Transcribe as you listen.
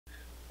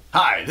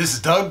Hi, this is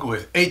Doug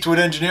with Aytwit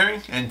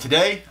Engineering, and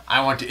today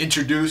I want to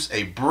introduce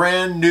a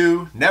brand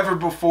new, never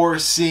before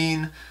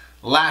seen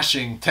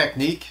lashing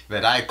technique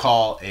that I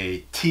call a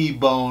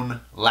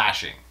T-bone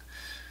lashing.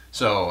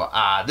 So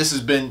this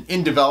has been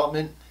in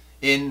development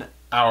in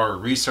our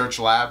research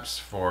labs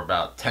for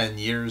about 10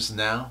 years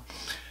now.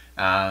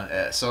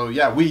 So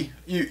yeah,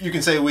 you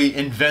can say we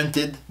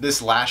invented this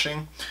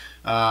lashing.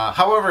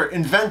 However,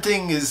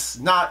 inventing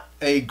is not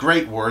a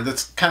great word.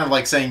 That's kind of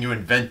like saying you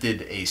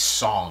invented a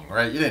song,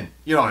 right?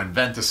 You don't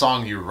invent a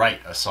song, you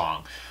write a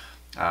song.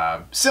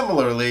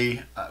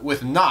 Similarly,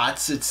 with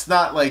knots, it's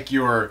not like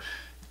you're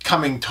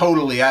coming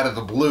totally out of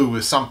the blue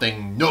with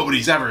something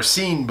nobody's ever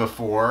seen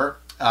before.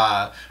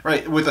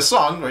 Right, with a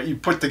song, right, you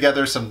put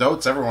together some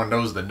notes, everyone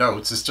knows the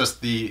notes, it's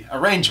just the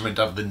arrangement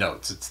of the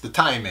notes, it's the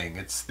timing,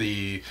 it's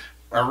the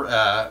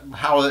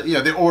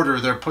the order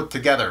they're put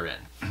together in.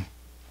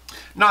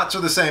 Knots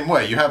are the same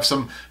way. You have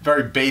some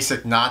very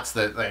basic knots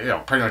that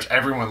pretty much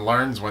everyone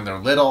learns when they're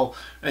little,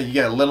 and you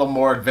get a little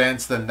more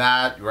advanced than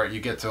that, right?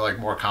 You get to like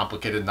more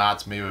complicated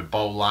knots, maybe with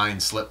bow line,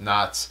 slip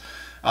knots.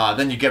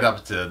 Then you get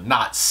up to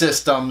knot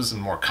systems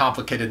and more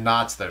complicated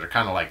knots that are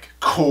kind of like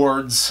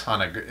chords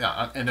on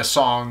in a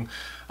song.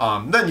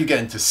 Then you get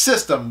into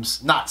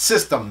systems, knot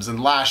systems and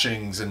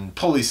lashings and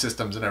pulley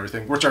systems and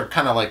everything, which are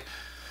kind of like,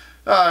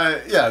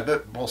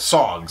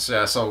 songs.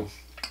 Yeah, so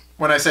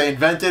when I say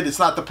invented, it's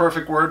not the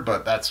perfect word,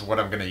 but that's what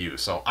I'm going to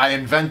use. So I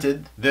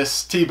invented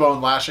this T-bone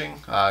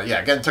lashing.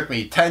 Again, it took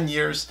me 10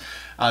 years.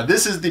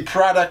 This is the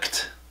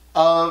product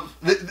of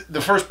the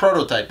first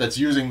prototype that's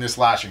using this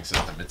lashing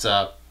system. It's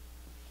a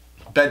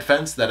bed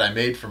fence that I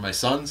made for my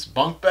son's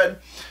bunk bed.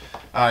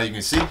 You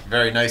can see,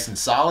 very nice and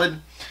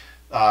solid.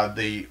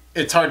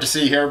 It's hard to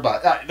see here,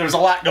 but there's a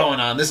lot going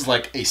on. This is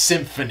like a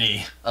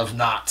symphony of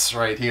knots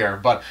right here,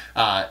 but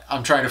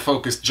I'm trying to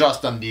focus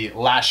just on the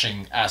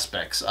lashing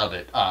aspects of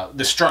it,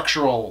 the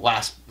structural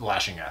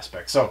lashing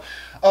aspects. So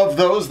of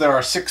those, there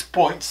are 6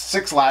 points,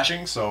 6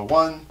 lashings. So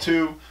 1,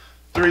 2,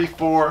 3,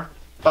 4,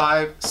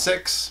 5,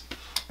 6.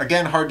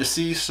 Again, hard to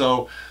see,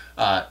 so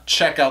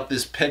check out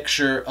this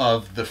picture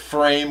of the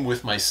frame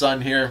with my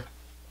son here.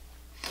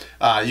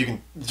 You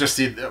can just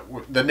see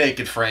the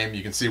naked frame.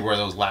 You can see where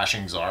those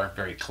lashings are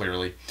very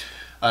clearly.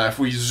 If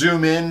we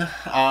zoom in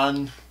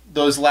on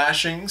those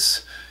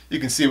lashings, you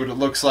can see what it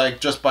looks like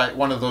just by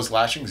one of those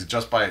lashings,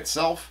 just by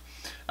itself.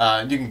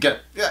 You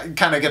can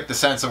kind of get the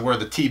sense of where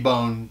the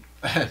T-bone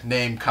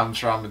name comes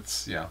from.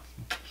 It's, there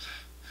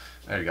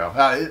you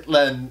go.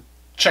 Then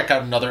check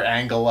out another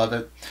angle of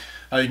it.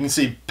 You can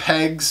see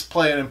pegs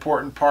play an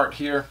important part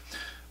here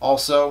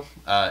also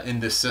in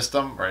this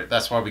system, right?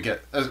 That's why we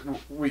get,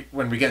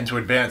 when we get into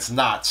advanced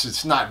knots,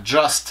 it's not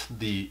just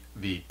the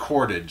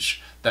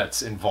cordage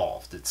that's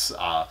involved. It's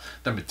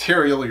the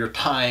material you're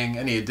tying,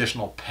 any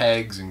additional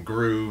pegs and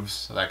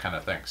grooves, that kind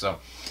of thing. So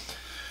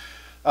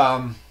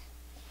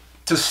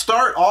to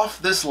start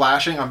off this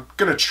lashing, I'm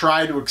going to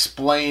try to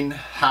explain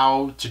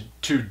how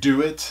to do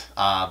it,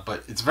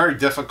 but it's very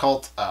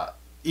difficult.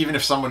 Even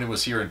if someone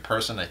was here in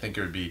person, I think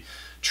it would be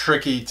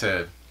tricky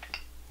to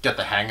get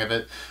the hang of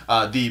it.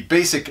 The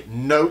basic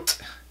note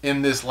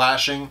in this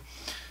lashing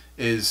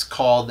is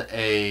called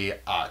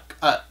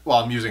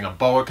I'm using a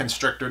Boa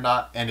Constrictor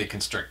Knot and a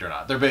Constrictor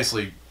Knot. They're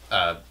basically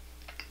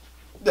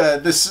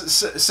this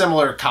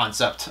similar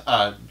concept.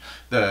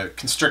 The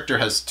Constrictor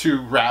has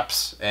 2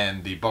 wraps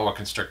and the Boa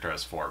Constrictor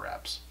has 4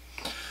 wraps.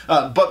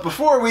 But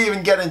before we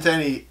even get into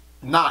any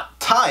knot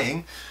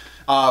tying,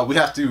 we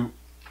have to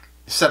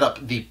set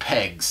up the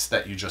pegs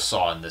that you just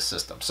saw in this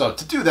system. So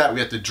to do that, we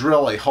have to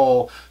drill a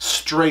hole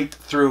straight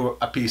through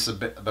a piece of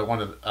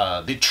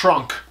the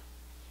trunk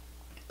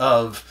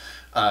of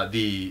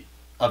the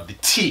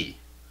T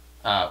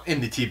in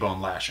the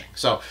T-bone lashing.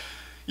 So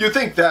you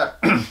think that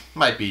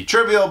might be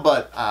trivial,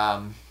 but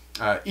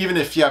even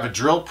if you have a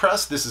drill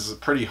press, this is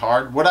pretty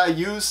hard. What I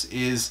use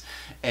is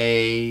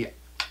a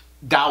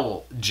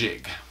dowel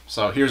jig.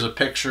 So here's a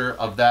picture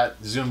of that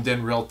zoomed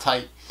in real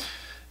tight.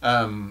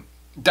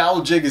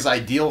 Dowel jig is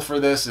ideal for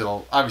this.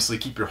 It'll obviously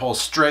keep your hole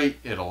straight.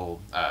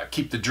 It'll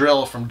keep the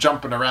drill from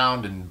jumping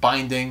around and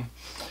binding.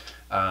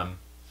 I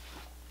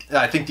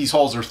think these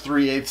holes are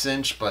 3/8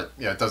 inch, but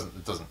it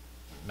doesn't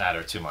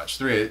matter too much.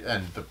 3/8,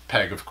 and the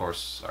peg, of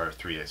course, are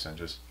 3/8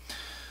 inches.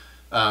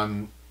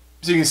 So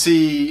you can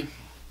see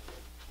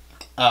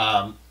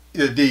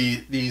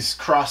these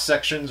cross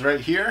sections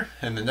right here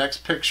in the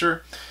next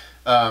picture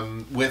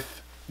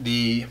with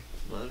the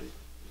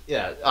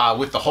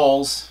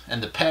holes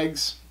and the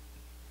pegs.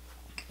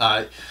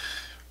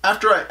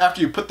 After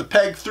you put the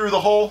peg through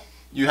the hole,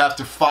 you have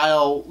to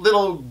file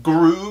little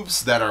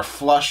grooves that are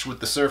flush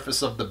with the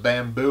surface of the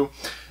bamboo,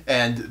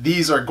 and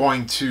these are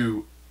going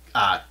to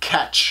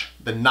catch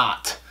the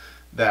knot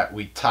that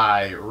we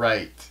tie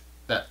right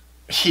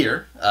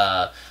here.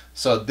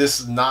 So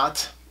this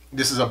knot,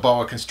 this is a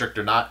Boa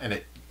Constrictor knot,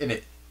 and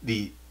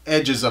the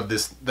edges of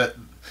this,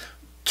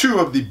 2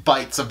 of the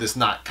bites of this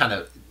knot kind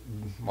of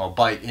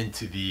bite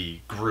into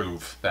the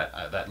groove,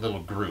 that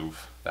little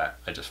groove that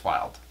I just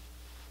filed.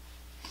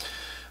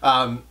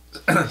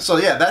 So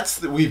yeah,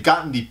 we've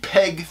gotten the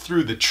peg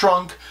through the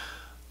trunk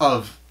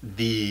of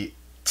the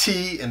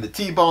T and the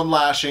T-bone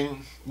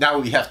lashing. Now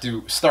we have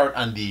to start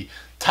on the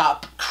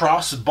top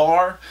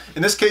crossbar.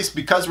 In this case,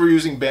 because we're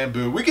using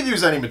bamboo, we could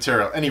use any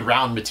material, any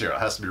round material.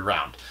 It has to be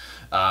round.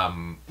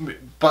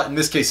 But in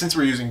this case, since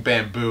we're using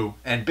bamboo,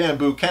 and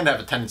bamboo can have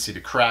a tendency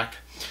to crack,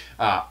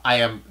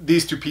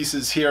 these two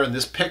pieces here in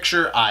this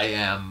picture, I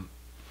am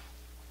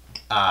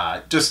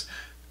just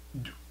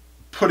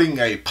putting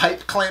a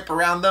pipe clamp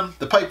around them.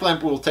 The pipe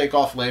clamp will take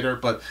off later,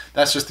 but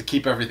that's just to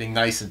keep everything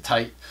nice and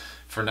tight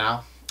for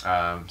now.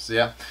 So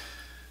yeah.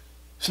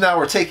 So now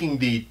we're taking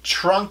the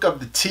trunk of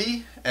the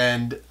T,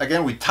 and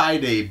again we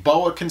tied a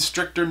boa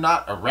constrictor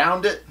knot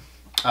around it.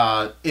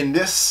 In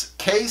this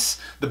case,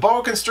 the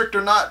boa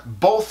constrictor knot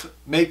both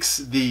makes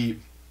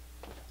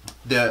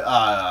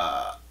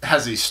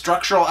has a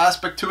structural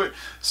aspect to it.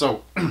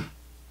 So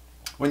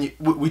when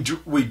we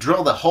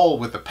drill the hole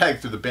with the peg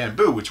through the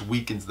bamboo, which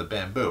weakens the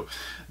bamboo.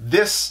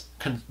 This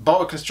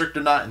boa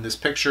constrictor knot in this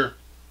picture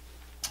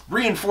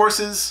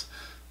reinforces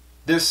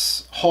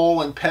this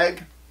hole and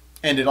peg,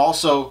 and it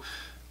also,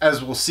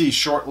 as we'll see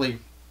shortly,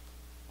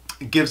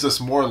 it gives us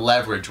more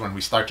leverage when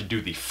we start to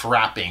do the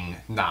frapping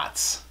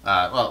knots.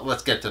 Well,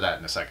 let's get to that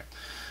in a second.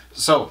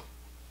 So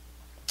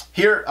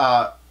here,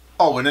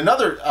 oh, and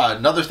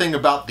another thing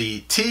about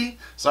the T,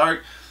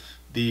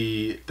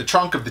 the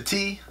trunk of the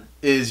T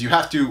is you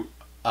have to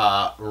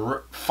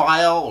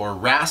file or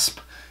rasp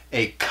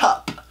a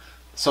cup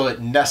so it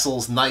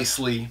nestles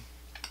nicely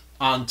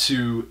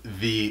onto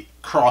the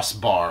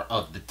crossbar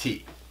of the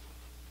T.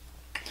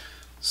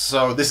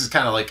 So this is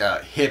kind of like a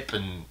hip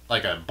and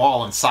like a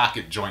ball and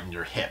socket joint in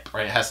your hip,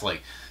 right? It has to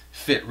like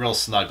fit real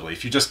snugly.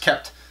 If you just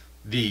kept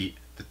the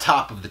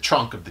top of the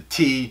trunk of the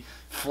T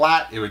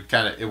flat, it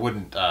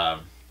wouldn't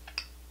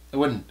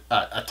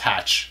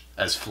attach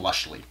as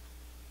flushly.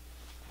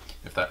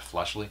 If that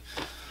flushly.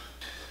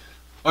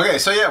 Okay,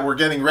 so yeah, we're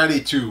getting ready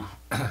to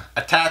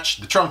attach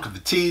the trunk of the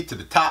T to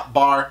the top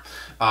bar.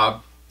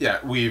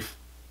 Yeah, we've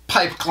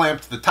pipe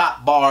clamped the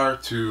top bar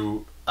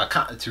to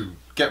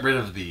get rid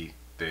of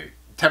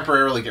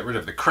temporarily get rid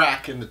of the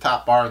crack in the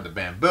top bar of the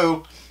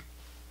bamboo.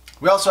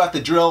 We also have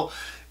to drill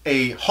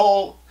a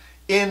hole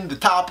in the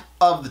top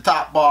of the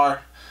top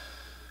bar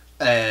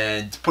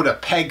and put a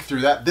peg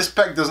through that. This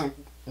peg doesn't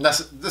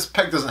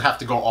have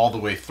to go all the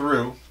way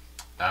through,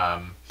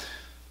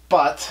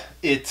 but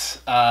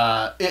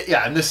yeah,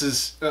 and this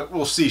is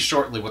we'll see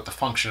shortly what the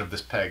function of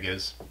this peg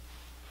is.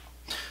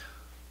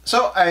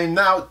 So I'm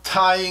now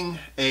tying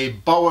a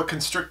boa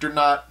constrictor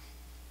knot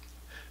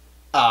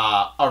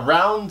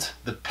around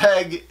the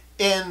peg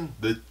in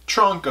the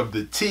trunk of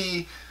the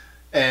T,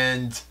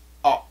 and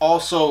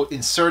also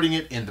inserting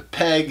it in the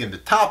peg in the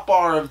top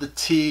bar of the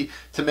T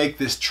to make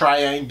this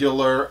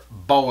triangular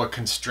boa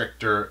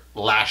constrictor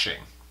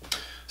lashing.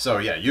 So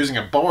yeah, using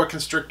a boa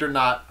constrictor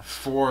knot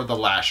for the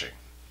lashing.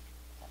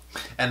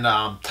 And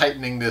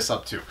tightening this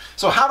up too.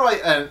 So how do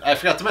and I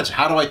forgot to mention,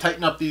 how do I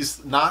tighten up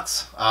these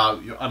knots?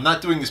 I'm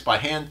not doing this by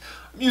hand.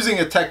 I'm using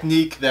a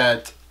technique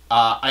that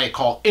I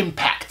call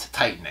impact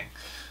tightening.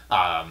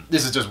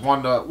 This is just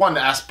one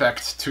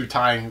aspect to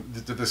tying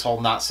this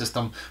whole knot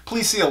system.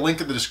 Please see a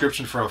link in the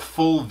description for a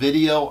full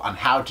video on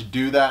how to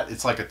do that.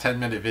 It's like a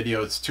 10-minute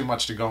video. It's too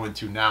much to go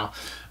into now.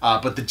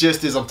 But the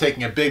gist is I'm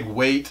taking a big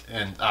weight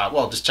and,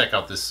 well, just check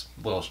out this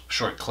little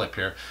short clip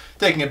here.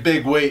 Taking a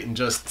big weight and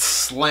just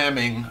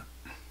slamming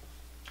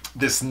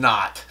this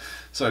knot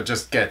so it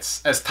just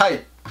gets as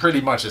tight, pretty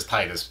much as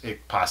tight as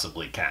it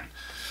possibly can.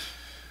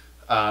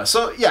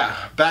 So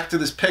yeah, back to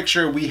this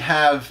picture. We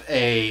have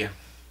the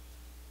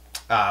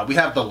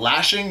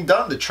lashing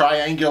done, the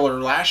triangular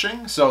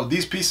lashing. So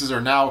these pieces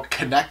are now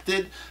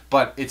connected,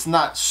 but it's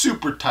not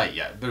super tight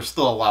yet. There's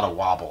still a lot of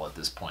wobble at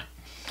this point.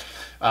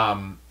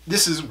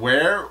 This is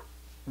where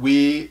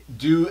we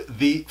do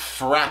the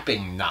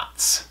frapping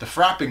knots. The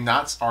frapping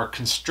knots are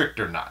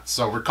constrictor knots.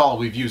 So recall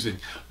we've used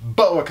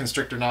boa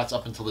constrictor knots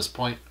up until this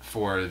point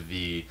for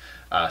the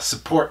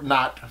support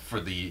knot for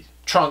the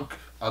trunk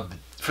of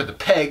for the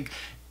peg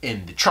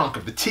in the trunk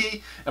of the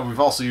T, and we've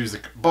also used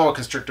the boa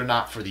constrictor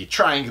knot for the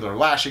triangular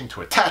lashing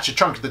to attach the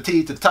trunk of the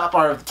T to the top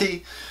bar of the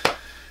T.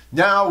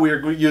 Now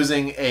we're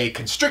using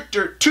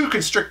two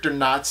constrictor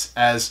knots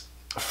as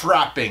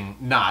frapping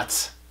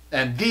knots,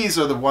 and these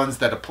are the ones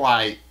that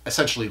apply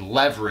essentially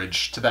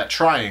leverage to that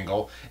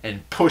triangle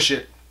and push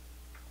it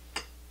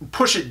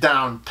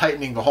down,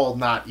 tightening the whole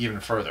knot even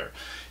further.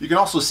 You can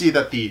also see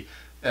that the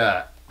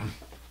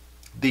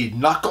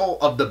knuckle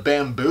of the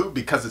bamboo,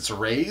 because it's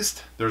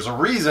raised, there's a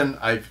reason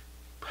I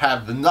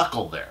have the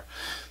knuckle there.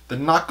 The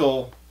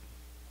knuckle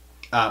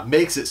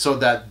makes it so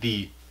that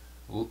the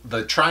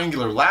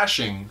triangular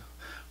lashing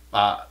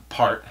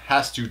part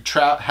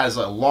has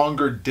a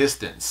longer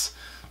distance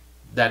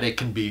that it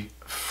can be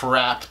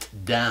frapped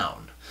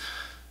down.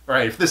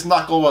 Right? If this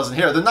knuckle wasn't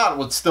here, the knot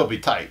would still be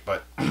tight,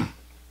 but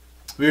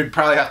we would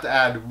probably have to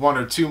add 1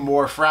 or 2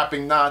 more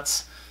frapping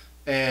knots,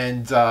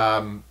 and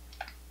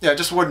yeah,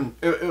 it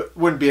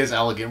wouldn't be as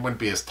elegant, wouldn't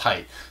be as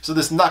tight. So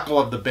this knuckle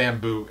of the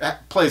bamboo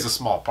plays a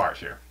small part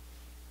here.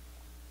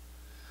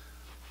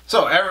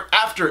 So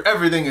after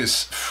everything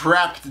is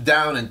wrapped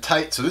down and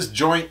tight, so this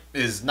joint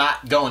is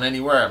not going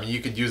anywhere. I mean, you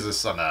could use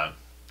this on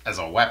as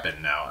a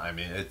weapon now. I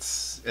mean, it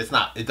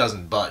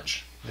doesn't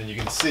budge. And you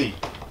can see,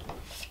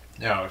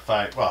 you know,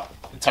 well,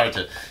 it's hard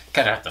to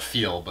kind of have to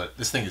feel, but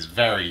this thing is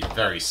very,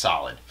 very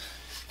solid.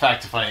 In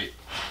fact, if I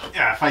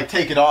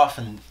take it off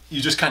and you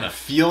just kind of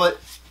feel it,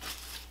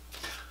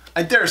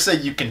 I dare say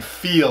you can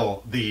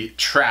feel the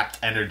trapped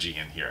energy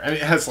in here. I mean,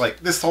 it has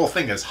like, this whole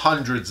thing has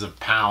hundreds of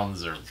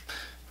pounds or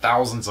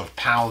thousands of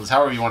pounds,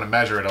 however you want to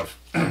measure it, of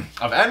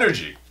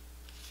energy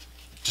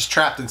just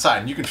trapped inside,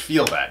 and you can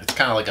feel that. It's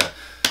kind of like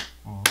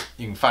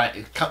you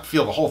can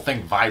feel the whole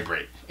thing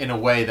vibrate in a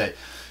way that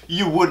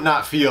you would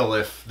not feel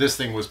if this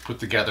thing was put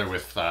together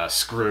with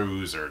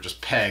screws or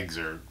just pegs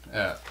or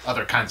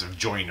other kinds of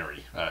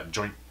joinery,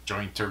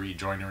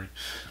 joinery.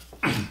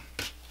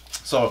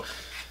 So,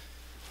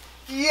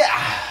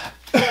 yeah.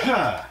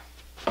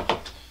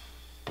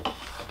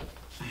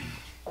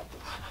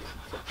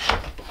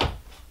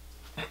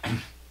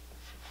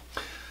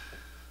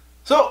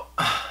 So,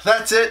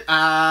 that's it.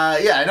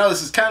 Yeah, I know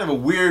this is kind of a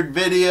weird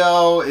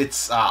video.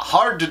 It's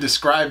hard to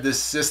describe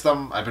this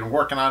system. I've been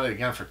working on it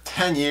again for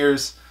 10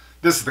 years.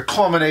 This is the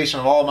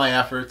culmination of all my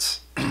efforts.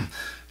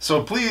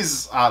 So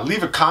please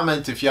leave a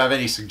comment if you have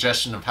any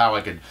suggestion of how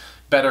I could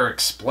better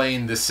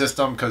explain this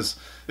system, because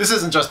this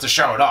isn't just to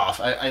show it off.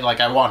 I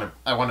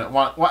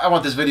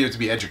want this video to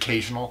be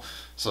educational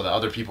so that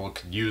other people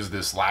can use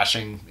this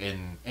lashing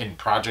in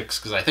projects,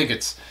 because I think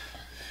it's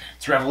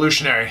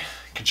revolutionary.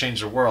 It can change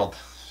the world.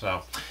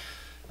 So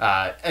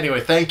anyway,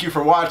 thank you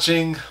for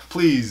watching.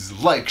 Please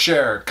like,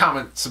 share,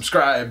 comment,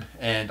 subscribe,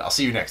 and I'll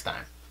see you next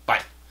time.